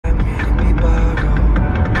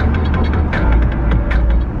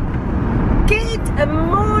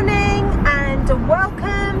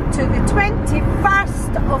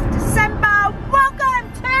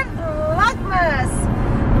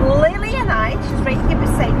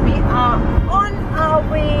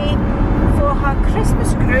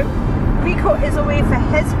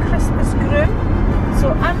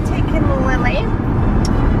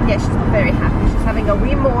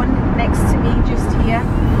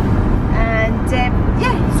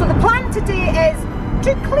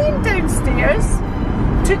to clean downstairs,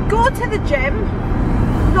 to go to the gym.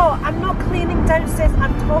 No, I'm not cleaning downstairs,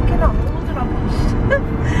 I'm talking a load of rubbish.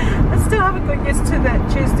 I still haven't got used to the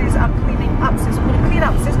Tuesdays I'm cleaning upstairs. I'm going to clean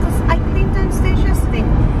upstairs because I cleaned downstairs yesterday.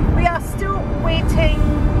 We are still waiting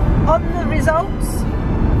on the results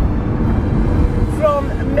from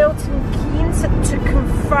Milton Keynes to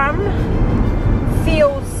confirm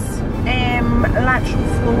Theo's lateral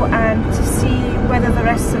flow and to see whether the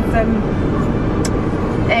rest of them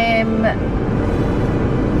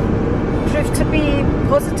prove to be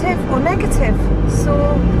positive or negative.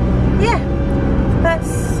 So yeah,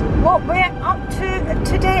 that's what we're up to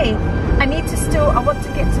today. I need to I want to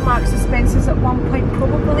get to Marks and Spencer's at one point,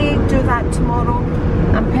 probably do that tomorrow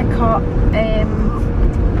and pick up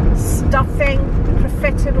stuffing,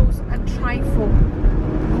 profiteroles and trifle.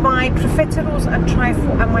 My profiteroles and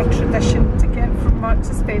trifle are my tradition to get from Marks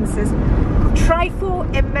and Spencer's. Trifle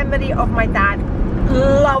in memory of my dad.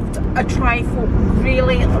 Loved a trifle,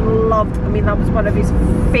 really loved. I mean, that was one of his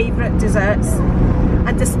favourite desserts,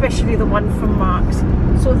 and especially the one from Marks.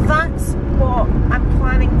 So that's what I'm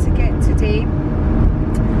planning to get today.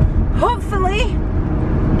 Hopefully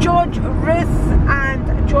George, Ruth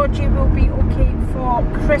and Georgie will be okay for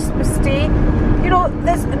Christmas Day. You know,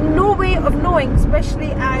 there's no way of knowing,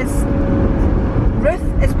 especially as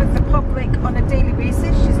Ruth is with the public on a daily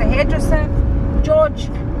basis. She's a hairdresser. George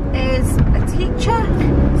is a teacher,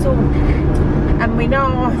 so, and we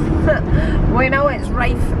know it's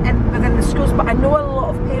rife within the schools, but I know a lot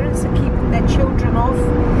of parents are keeping their children off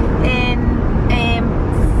in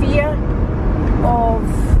fear of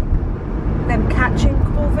them catching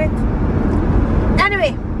COVID.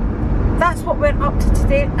 Anyway, that's what we're up to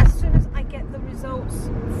today. As soon as I get the results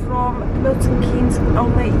from Milton Keynes, I'll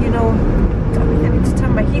let you know. I need to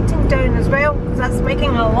turn my heating down as well because that's making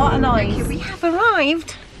a lot of noise. Okay, we have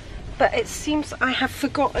arrived, but it seems I have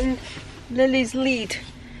forgotten Lily's lead.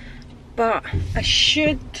 But I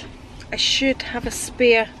should have a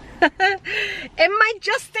spare in my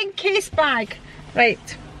just in case bag.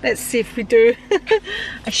 Right, let's see if we do.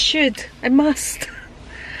 I must.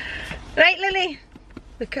 Right, Lily,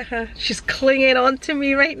 look at her. She's clinging on to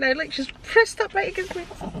me right now. Look, she's pressed up right against me.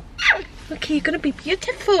 Okay, you're gonna be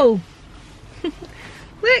beautiful.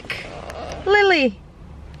 Look, Lily.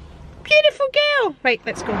 Beautiful girl. Right,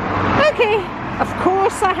 let's go. Okay, of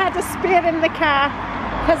course I had a spare in the car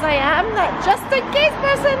because I am that just in case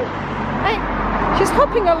person. Right, she's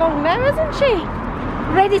hopping along now, isn't she?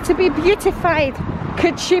 Ready to be beautified.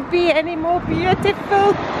 Could she be any more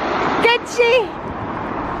beautiful? Could she?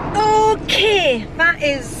 Okay, that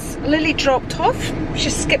is Lily dropped off.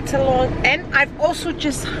 She skipped along in. I've also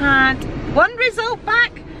just had one result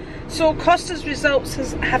back. So Costa's results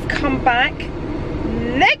have come back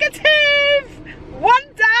negative. 1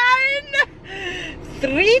 down,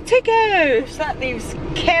 3 to go. So that leaves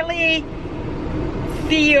Kelly,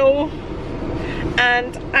 Theo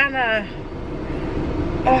and Anna.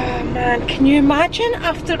 Oh man, can you imagine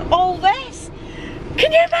after all this?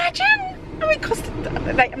 Can you imagine? I mean, Costa,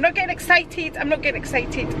 right, I'm not getting excited.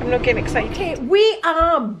 Okay, we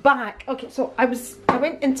are back. Okay, so I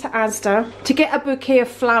went into Asda to get a bouquet of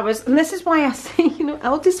flowers, and this is why I say, you know,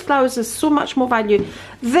 Aldi's flowers is so much more value.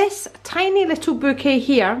 This tiny little bouquet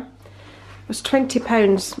here was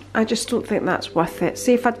 £20. I just don't think that's worth it.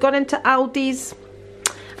 See, if I'd gone into Aldi's,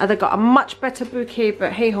 I'd have got a much better bouquet,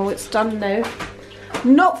 but hey ho, it's done now.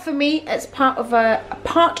 Not for me, it's part of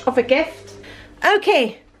a gift.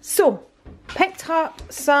 Okay, so picked up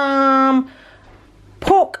some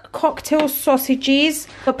pork cocktail sausages.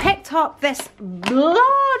 I picked up this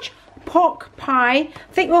large pork pie. I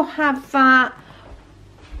think we'll have that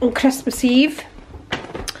on Christmas Eve.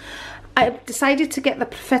 I decided to get the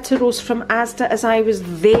profiteroles from Asda as I was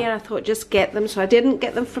there. I thought just get them, so I didn't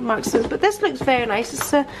get them from Marks, but this looks very nice.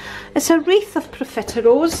 It's a wreath of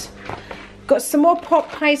profiteroles. Got some more pork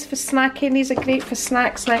pies for snacking. These are great for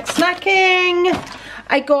snacking.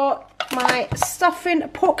 I got my stuffing,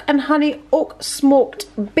 pork and honey oak smoked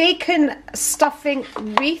bacon stuffing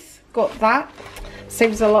wreath. Got that.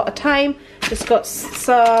 Saves a lot of time. Just got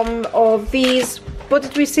some of these. What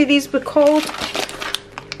did we say these were called?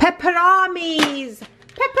 Pepperamis.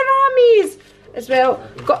 Pepperamis as well.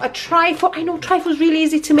 Got a trifle. I know trifle's really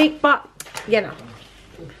easy to make, but you know,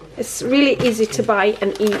 it's really easy to buy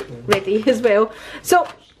and eat ready as well. So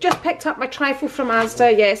just picked up my trifle from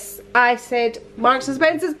Asda. Yes, I said Marks and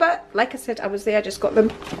Spencer's, but like I said, I was there, I just got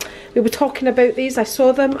them. We were talking about these, I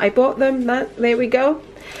saw them, I bought them. There we go.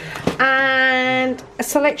 And a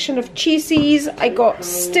selection of cheeses. I got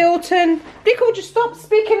Stilton. Rico, would you stop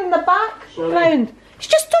speaking in the background? He's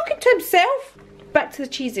just talking to himself. Back to the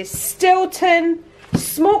cheeses. Stilton,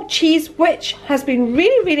 smoked cheese, which has been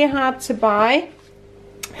really, really hard to buy.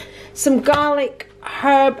 Some garlic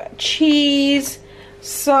herb cheese,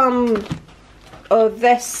 some of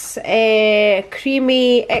this extra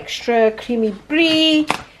creamy brie,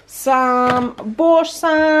 some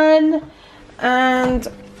boursin, and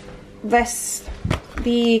this,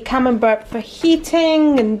 the camembert for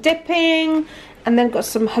heating and dipping, and then got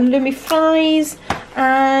some halloumi fries,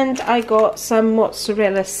 and I got some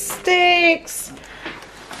mozzarella sticks,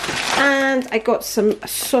 and I got some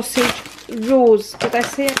sausage rolls. Did I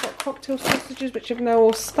say I got cocktail sausages, which have now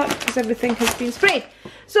all stuck because everything has been sprayed?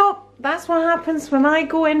 So that's what happens when I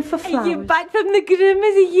go in for flowers. Are you back from the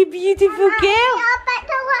groomers? Are you beautiful girl?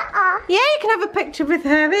 Yeah, you can have a picture with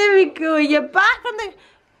her. There we go. You're back from the...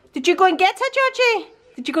 Did you go and get her, Georgie?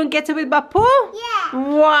 Did you go and get her with Bapo? Yeah.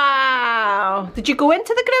 Wow. Did you go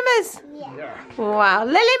into the groomers? Yeah. Wow.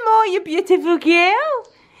 Lily Mo, you beautiful girl.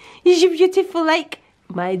 Is you beautiful like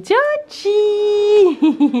my Georgie?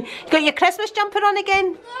 You got your Christmas jumper on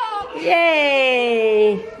again? Yeah.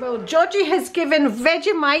 Yay. Well, Georgie has given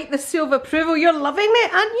Vegemite the seal of approval. You're loving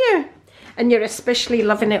it, aren't you? And you're especially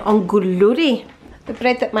loving it on glory, the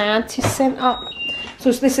bread that my auntie sent up.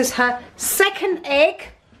 So this is her second egg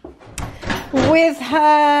with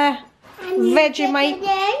her Vegemite.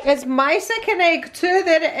 It's my second egg too.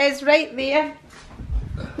 There it is, right there.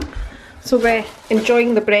 So we're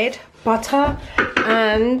enjoying the bread, butter,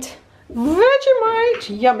 and Vegemite.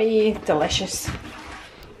 Yummy, delicious.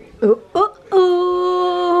 Oh, oh,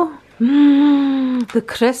 oh. The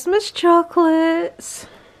Christmas chocolates.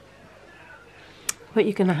 What are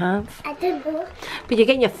you gonna have? I don't know. But you're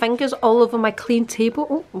getting your fingers all over my clean table.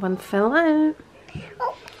 Oh, one fell out.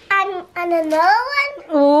 Oh, and another one.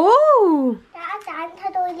 Oh.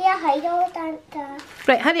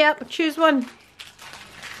 Right, hurry up, choose one.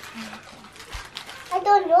 I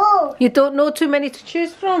don't know. You don't know too many to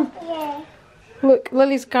choose from? Yeah. Look,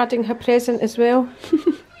 Lily's guarding her present as well.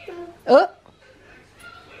 Oh.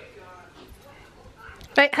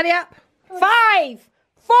 Right, hurry up. 5,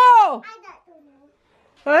 4.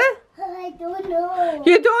 Huh? I don't know.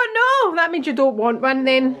 You don't know? That means you don't want one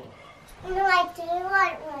then. No, I do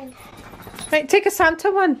want one. Right, take a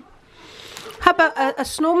Santa one. How about a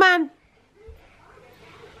snowman?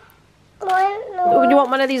 No. You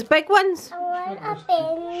want one of these big ones? I want a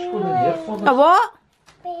penguin. A what?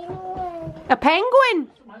 Penguin. A penguin?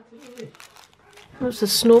 What's a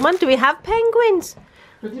snowman? Do we have penguins?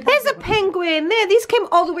 There's a penguin there. These came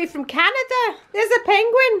all the way from Canada. There's a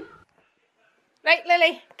penguin. Right,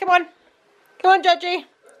 Lily, come on. Come on, Georgie.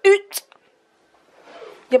 Oot.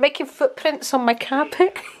 You're making footprints on my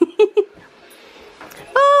carpet.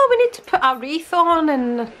 Oh, we need to put our wreath on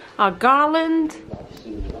and our garland.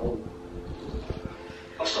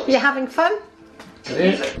 You having fun?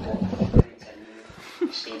 Stadium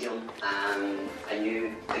and a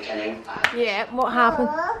new beginning. Yeah, what happened?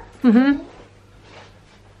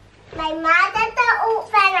 My magic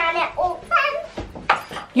open and it opened.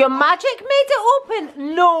 Your magic made it open?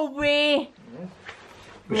 No way.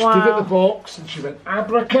 We stood at the box and she went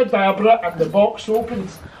abracadabra and the box opened.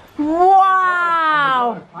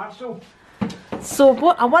 Wow. Parcel. So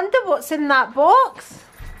what? I wonder what's in that box.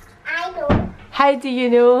 I know. How do you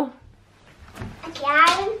know? A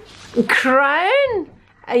crown. A crown?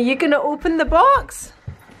 Are you going to open the box?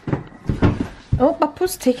 Oh,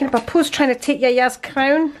 Bapu's trying to take Yaya's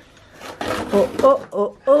crown. Oh, oh,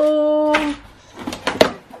 oh, oh.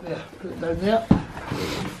 There, put it down there.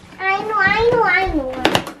 I know.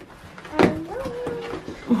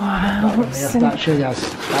 Wow. There, that's Yaya's.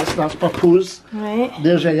 That's Papu's. Right.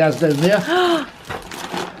 There's Yaya's down there.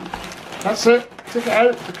 That's it. Take it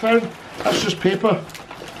out, the crown. That's just paper.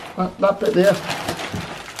 That bit there.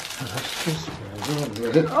 That's just...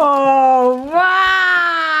 Oh,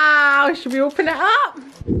 wow! Should we open it up?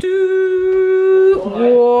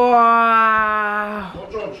 Wow!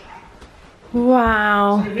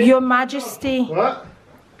 Wow! Your Majesty. What?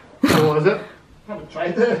 What was it? I haven't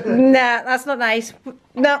tried it. Nah, that's not nice.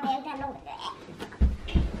 No.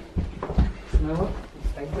 Smell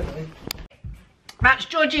it? That's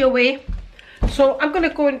Georgie away. So I'm going to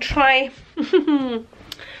go and try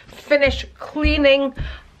finish cleaning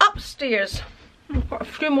upstairs. I've got a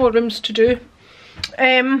few more rooms to do.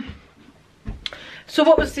 So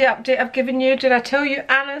what was the update I've given you? Did I tell you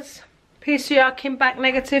Anna's PCR came back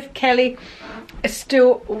negative? Kelly is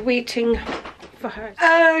still waiting for hers.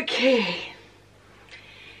 Okay.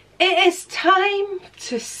 It is time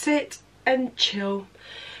to sit and chill.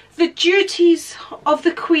 The duties of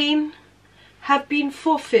the Queen have been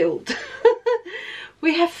fulfilled.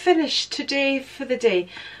 We have finished today for the day.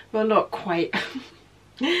 Well, not quite.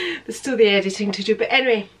 There's still the editing to do, but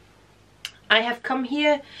anyway, I have come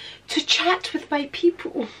here to chat with my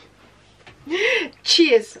people.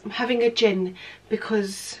 Cheers. I'm having a gin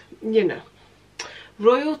because, you know,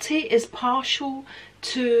 royalty is partial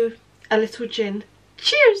to a little gin.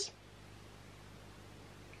 Cheers.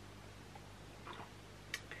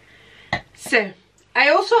 So, I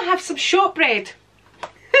also have some shortbread.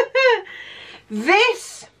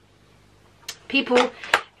 This, people,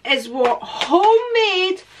 is what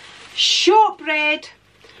homemade shortbread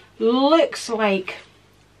looks like.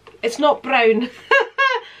 It's not brown.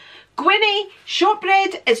 Gwynny,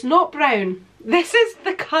 shortbread is not brown. This is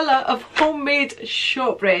the colour of homemade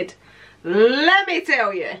shortbread. Let me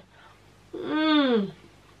tell you.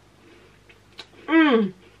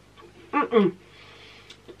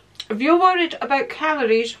 If you're worried about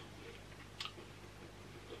calories,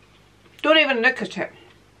 don't even look at it.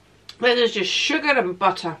 This is just sugar and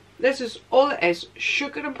butter. This is all it is.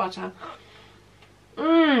 Sugar and butter.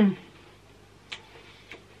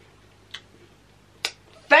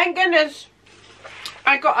 Thank goodness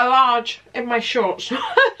I got a large in my shorts.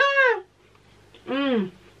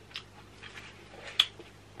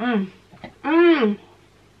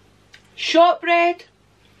 Shortbread,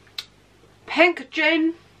 pink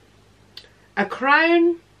gin, a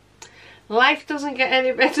crown. Life doesn't get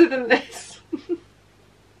any better than this.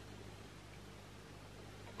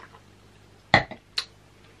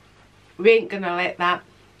 We ain't gonna let that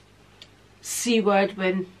C word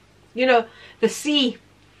win. You know, the C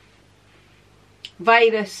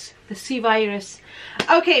virus. The C virus.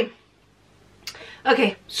 Okay.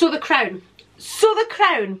 Okay, so the crown. So the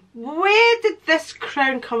crown. Where did this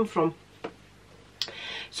crown come from?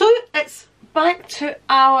 So it's back to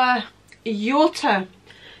our Iota.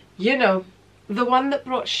 You know, the one that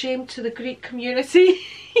brought shame to the Greek community.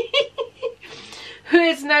 Who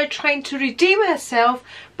is now trying to redeem herself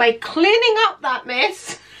by cleaning up that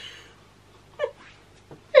mess.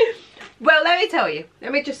 Well, let me tell you.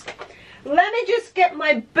 Let me just get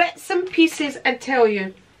my bits and pieces and tell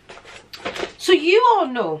you. So you all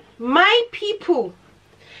know, my people,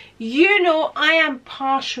 you know I am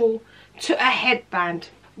partial to a headband.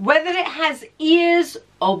 Whether it has ears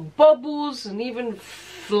or bubbles and even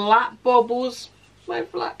flat bubbles. My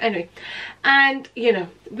flat, anyway. And you know,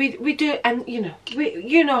 we do, and you know,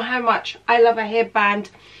 you know how much I love a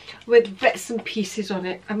headband with bits and pieces on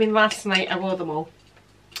it. I mean, last night I wore them all.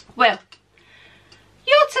 Well,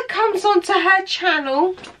 Iota comes onto her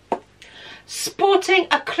channel sporting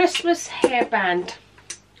a Christmas hairband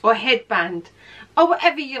or headband or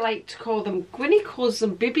whatever you like to call them. Gwynny calls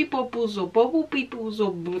them baby bubbles or bubble beebles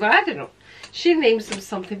or I don't know. She names them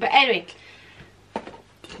something, but anyway,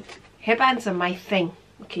 hairbands are my thing.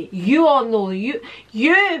 Okay, you all know, you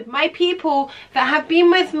my people that have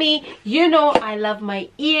been with me, you know I love my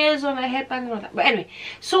ears on a headband and all that. But anyway,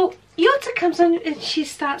 so Iota comes on and she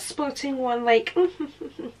starts sporting one like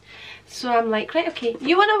so I'm like, right, okay,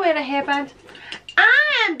 you want to wear a hairband?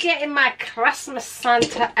 I am getting my Christmas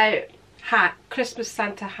Santa out hat, Christmas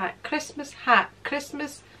Santa hat, Christmas hat,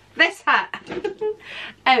 Christmas this hat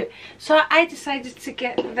out. So I decided to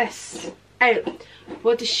get this out.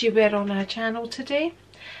 What does she wear on her channel today?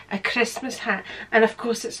 A Christmas hat. And of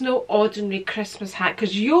course it's no ordinary Christmas hat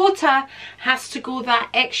because Iota has to go that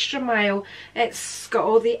extra mile. It's got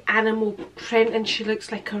all the animal print and she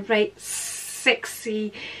looks like a right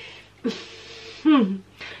sexy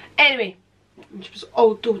anyway, and she was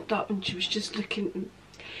all dolled up and she was just looking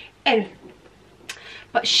anyway,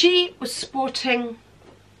 but she was sporting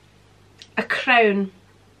a crown,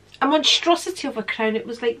 a monstrosity of a crown. It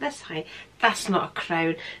was like this high. That's not a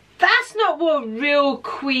crown. That's not what real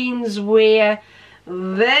queens wear.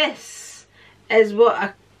 This is what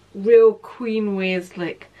a real queen wears.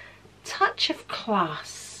 Like, touch of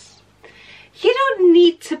class. You don't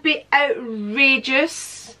need to be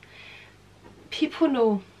outrageous. People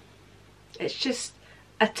know. It's just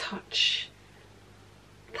a touch.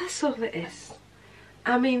 That's all it is.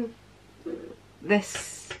 I mean,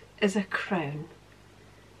 this is a crown.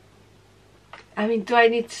 I mean, do I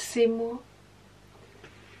need to say more?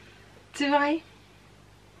 Do I?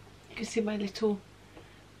 You can see my little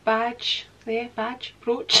badge there,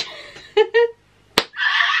 brooch.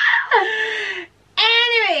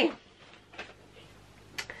 Anyway,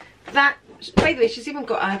 that, by the way, she's even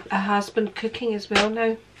got a husband cooking as well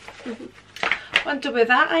now. Wonder where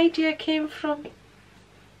that idea came from.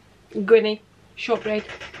 Gwynny, shortbread.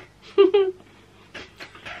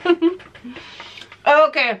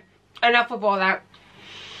 Okay, enough of all that.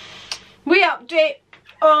 We update.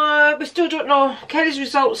 We still don't know. Kelly's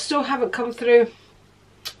results still haven't come through,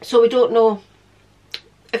 so we don't know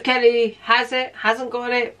if if Kelly has it, hasn't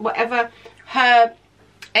got it, whatever. Her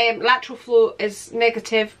lateral flow is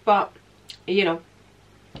negative, but you know.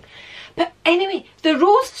 But anyway, the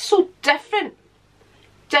rows are so different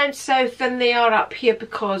down south than they are up here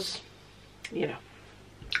because, you know,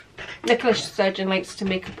 Nicholas Sturgeon likes to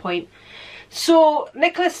make a point. So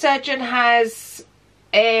Nicholas Sturgeon has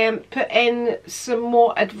put in some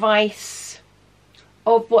more advice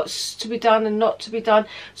of what's to be done and not to be done.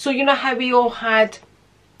 So you know how we all had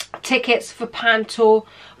tickets for Panto,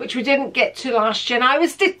 which we didn't get to last year, and I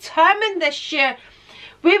was determined this year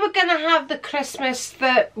we were going to have the Christmas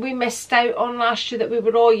that we missed out on last year, that we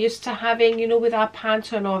were all used to having, you know, with our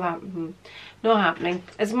Panto and all that. Not happening.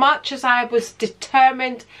 As much as I was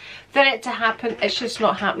determined for it to happen, it's just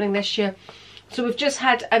not happening this year. So we've just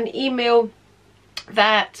had an email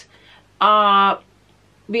that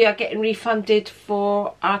we are getting refunded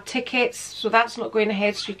for our tickets, so that's not going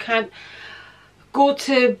ahead. So you can't go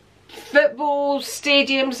to football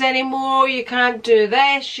stadiums anymore, you can't do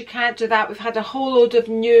this, you can't do that. We've had a whole load of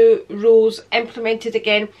new rules implemented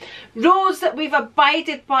again, rules that we've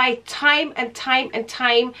abided by time and time and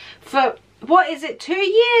time for, what is it, 2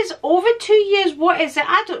 years, over 2 years, what is it,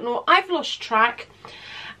 I don't know, I've lost track,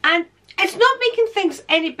 and it's not making things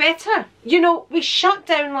any better. You know, we shut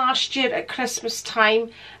down last year at Christmas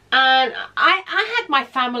time, and I had my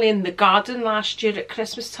family in the garden last year at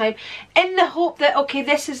Christmas time in the hope that, okay,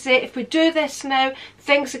 this is it. If we do this now,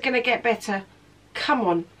 things are going to get better. Come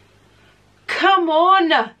on. Come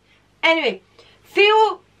on. Anyway,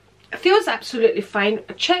 Theo's absolutely fine.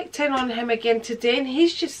 I checked in on him again today, and he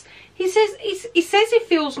says he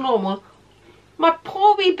feels normal. My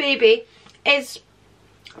poor wee baby is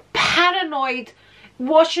paranoid,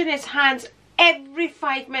 washing his hands every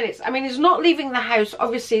 5 minutes. I mean, he's not leaving the house,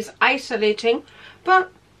 obviously he's isolating,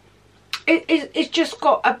 but it's just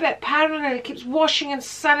got a bit paranoid. It keeps washing and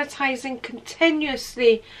sanitizing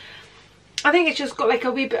continuously. I think it's just got like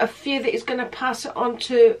a wee bit of fear that he's going to pass it on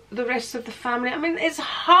to the rest of the family. I mean, it's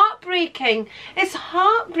heartbreaking. It's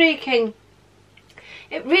heartbreaking.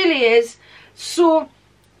 It really is. So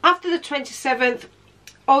after the 27th,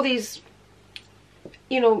 all these,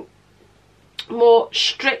 you know, more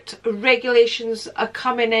strict regulations are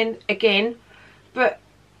coming in again, but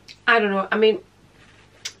I don't know. I mean,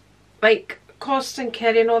 like Cost and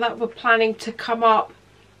Kerry and all that were planning to come up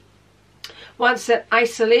once that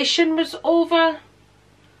isolation was over.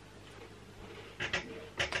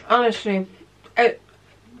 Honestly, and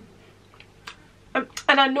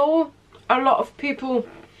I know a lot of people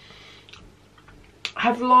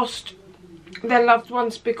have lost their loved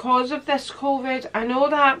ones because of this COVID. I know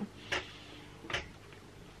that.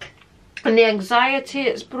 And the anxiety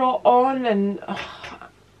it's brought on, and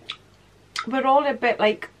we're all a bit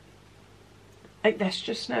like this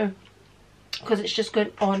just now, because it's just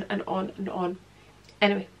going on and on and on.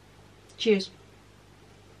 Anyway, cheers.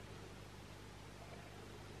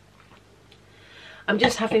 I'm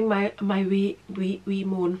just having my wee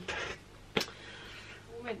moan.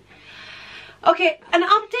 Okay, an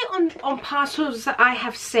update on parcels that I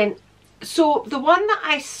have sent. So the one that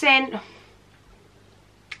I sent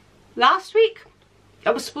last week,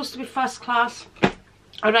 it was supposed to be first class,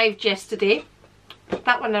 arrived yesterday.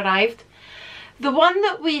 That one arrived. The one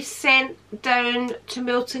that we sent down to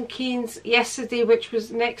Milton Keynes yesterday, which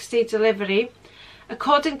was next day delivery,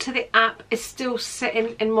 according to the app, is still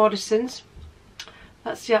sitting in Morrison's.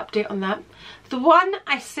 That's the update on that. The one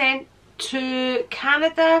I sent to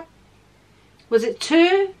Canada, was it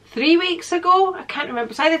 2-3 weeks ago? I can't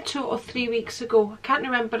remember. It's either 2 or 3 weeks ago. I can't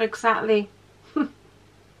remember exactly.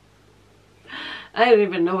 I don't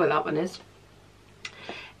even know what that one is.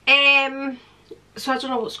 So I don't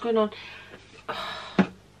know what's going on.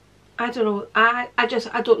 I don't know. I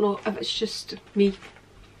don't know if it's just me.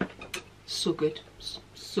 So good.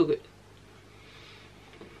 So good.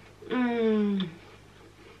 Oh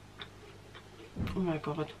my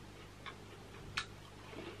god.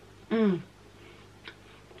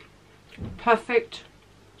 Perfect.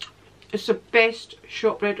 It's the best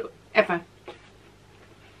shortbread ever.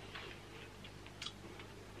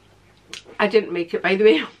 I didn't make it, by the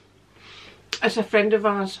way. It's a friend of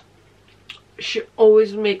ours. She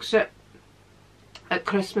always makes it at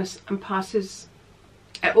Christmas and passes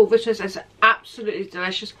it over to us. It's absolutely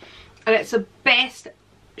delicious, and it's the best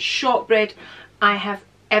shortbread I have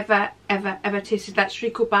ever tasted. That's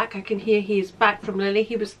Rico back. I can hear he is back from Lily.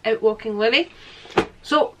 He was out walking Lily,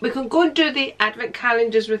 so we can go and do the advent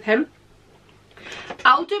calendars with him.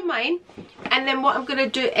 I'll do mine, and then what I'm going to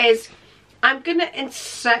do is I'm going to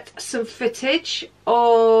insert some footage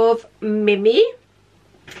of Mimi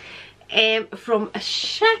from a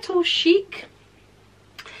Chateau Chic.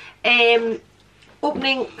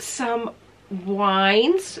 opening some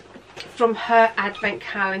wines from her advent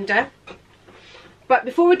calendar. But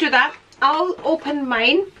before we do that, I'll open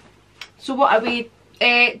mine. So what are we,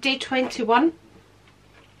 day 21.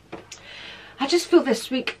 I just feel this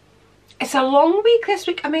week, it's a long week this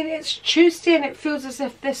week. I mean, it's Tuesday and it feels as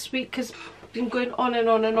if this week has been going on and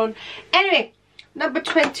on and on. Anyway, number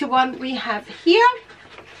 21 we have here.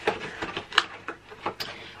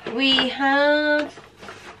 We have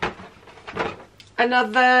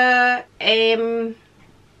another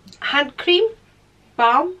hand cream,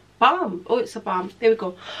 balm. Oh, it's a balm. There we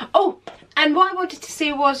go. Oh, and what I wanted to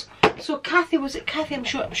say was, so Kathy, was it Kathy? I'm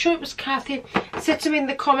sure it was Kathy, said to me in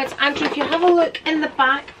the comments, Andrew, if you have a look in the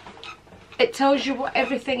back, it tells you what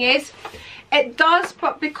everything is. It does,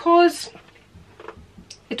 but because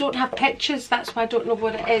I don't have pictures, that's why I don't know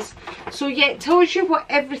what it is. So yeah, it tells you what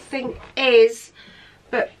everything is,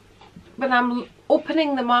 but when I'm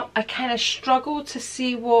opening them up, I kind of struggle to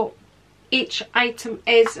see what each item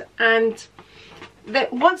is, and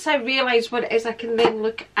that once I realise what it is, I can then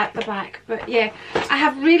look at the back. But yeah, I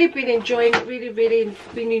have really been enjoying it, really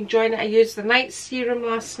been enjoying it. I used the night serum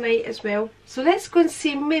last night as well. So let's go and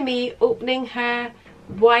see Mimi opening her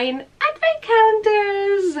wine advent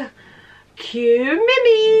calendars. Cue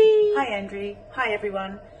Mimi! Hi Andri, hi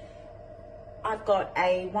everyone. I've got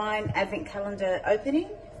a wine advent calendar opening.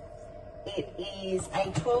 It is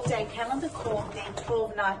a 12-day calendar called the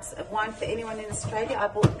 12 Nights of Wine. For anyone in Australia, I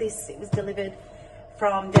bought this, it was delivered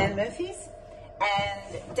from Dan Murphy's,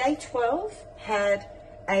 and day 12 had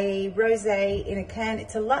a rosé in a can.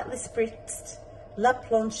 It's a lightly spritzed La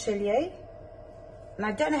Planchelier, and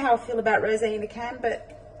I don't know how I feel about rosé in a can,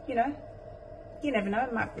 but you know, you never know,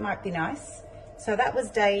 it might be nice. So that was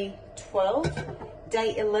day 12.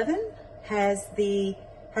 Day 11 has a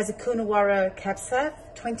Coonawarra Cab Sauv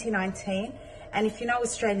 2019, and if you know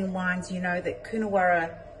Australian wines, you know that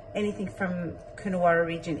Coonawarra, anything from Coonawarra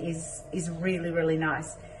region is really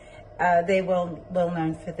nice. They're well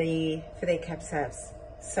known for their Cab Sauvs.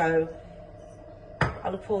 So I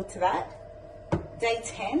look forward to that. Day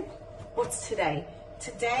 10. What's today?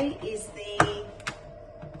 Today is the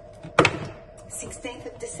 16th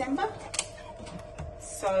of December.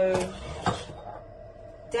 So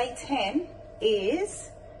day 10 is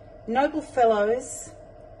Noble Fellows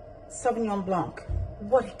Sauvignon Blanc.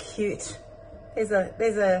 What a cute. That's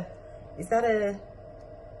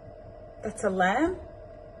a lamb?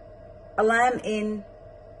 A lamb in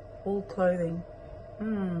wool clothing.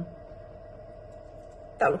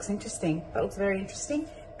 That looks interesting. That looks very interesting.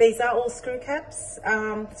 These are all screw caps,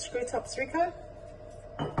 screw top Rico.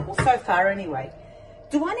 Well, so far anyway.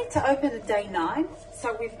 Do I need to open a day 9?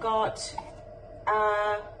 So we've got,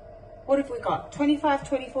 what have we got? 25,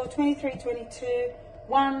 24, 23, 22,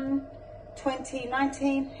 1, 20,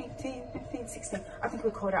 19, 18, 15, 16. I think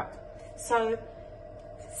we're caught up. So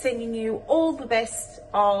sending you all the best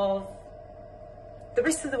of the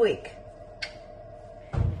rest of the week.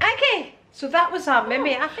 Okay, so that was our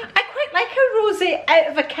Mimi. I quite like a rosé out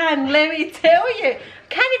of a can, let me tell you. I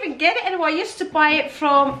can't even get it anymore. I used to buy it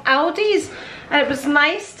from Aldi's and it was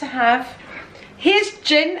nice to have. Here's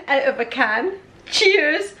gin out of a can.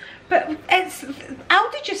 Cheers. But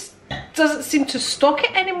Aldi just doesn't seem to stock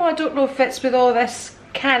it anymore. I don't know if it's with all this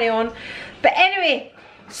carry on. But anyway,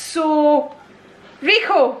 so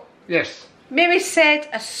Rico. Yes. Mimi said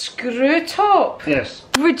a screw top. Yes.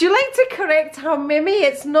 Would you like to correct her, Mimi?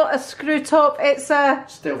 It's not a screw top, it's a...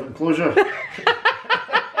 stealth enclosure.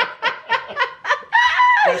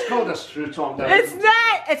 It's called a screw top now. It's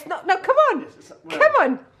not, it's not, no, come on. Come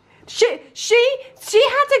on. She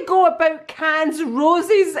had to go about cans,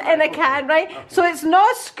 roses in a can, right? Okay. So it's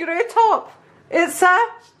not a screw top. It's a...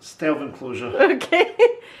 stealth enclosure. Okay.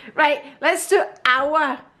 Right, let's do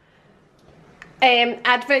our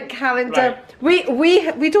advent calendar. Right.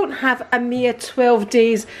 We don't have a mere 12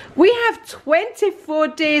 days. We have 24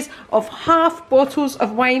 days of half bottles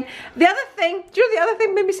of wine. The other thing, do you know the other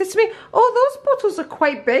thing Mimi says to me? Oh, those bottles are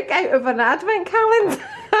quite big out of an advent calendar.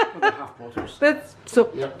 They're half bottles. So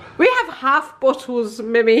yep. We have half bottles,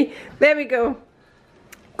 Mimi. There we go.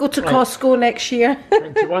 Go to Costco next year.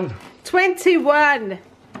 21. 21.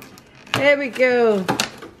 There we go.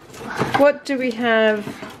 What do we have?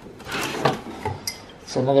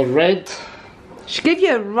 It's another red. She gave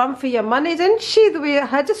you a run for your money, didn't she? The way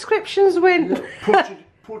her descriptions went.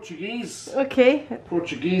 Portuguese. Okay.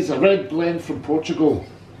 Portuguese, a red blend from Portugal.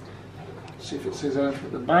 Let's see if it says anything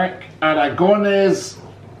at the back. Aragones,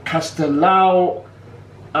 Castelao,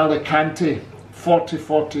 Alicante, 40,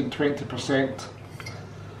 40 and 20%.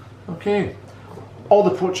 Okay. all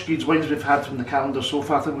the Portuguese wines we've had from the calendar so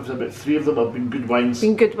far, I think we've had about 3 of them have been good wines.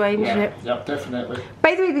 Been good wines, Yeah, right? yeah, definitely.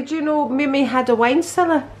 By the way, did you know Mimi had a wine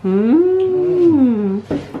cellar?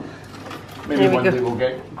 Maybe Maybe one day we'll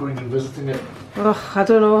get going and visiting it. Oh, I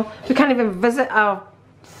don't know. We can't even visit our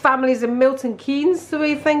families in Milton Keynes the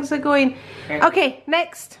way things are going. Okay,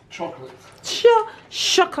 next. Chocolate.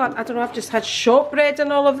 Chocolate. I don't know, I've just had shortbread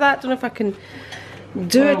and all of that. Don't know if I can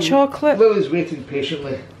do a chocolate. Lily's waiting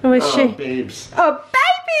patiently. Oh, is she? Babes. Oh,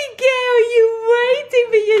 baby girl, you waiting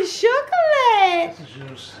for your chocolate? This is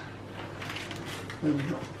yours. There we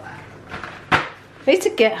go. I need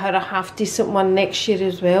to get her a half decent one next year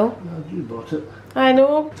as well. No, you bought it. I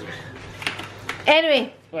know.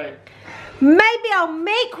 Anyway. Right. Maybe I'll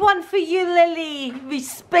make one for you, Lily, with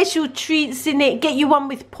special treats in it. Get you one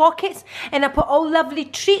with pockets and I'll put all lovely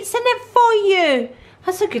treats in it for you.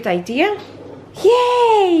 That's a good idea.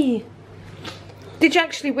 Yay! Did you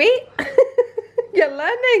actually wait? You're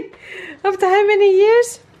learning. After how many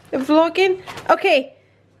years of vlogging? Okay,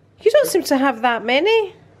 you don't seem to have that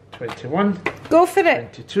many. 21. Go for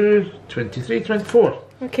it. 22, 23, 24.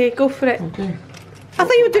 Okay, go for it. Okay. I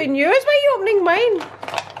thought you were doing yours. Why are you opening mine?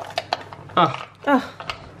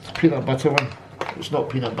 It's a peanut butter one. It's not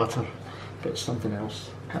peanut butter, but it's something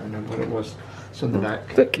else. Can't remember what it was. It's on the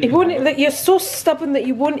back. Look, you won't, you're so stubborn that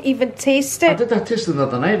you won't even taste it. I did that tasting the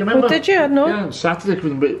other night, remember? Oh, did you? No. Yeah, on Saturday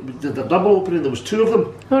when we did the double opening, there was 2 of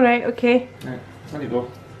them. Alright, okay. Right, there you go.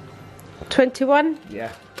 21.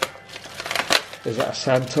 Yeah. Is that a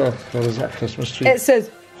Santa or is that a Christmas tree? It says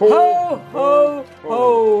ho, ho,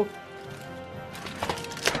 ho.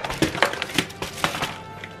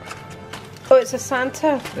 Oh, it's a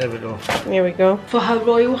Santa. There we go. There we go. For Her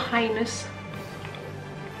Royal Highness.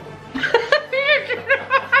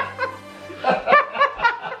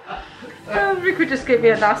 Rico just gave me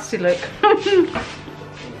a nasty look.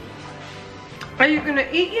 Are you going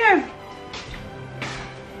to eat you?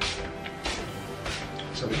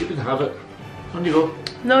 So you can have it. On you go.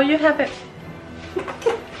 No, you have it.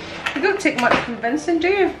 You don't take much convincing, do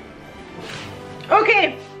you?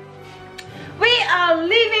 Okay. We are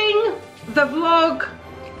leaving the vlog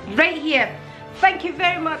right here. Thank you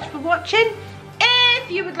very much for watching.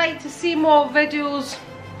 If you would like to see more videos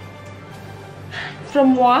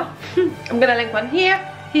from moi, I'm gonna link one here,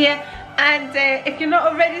 and if you're not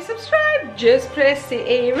already subscribed, just press the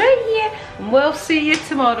A right here, and we'll see you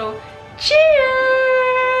tomorrow. Cheers!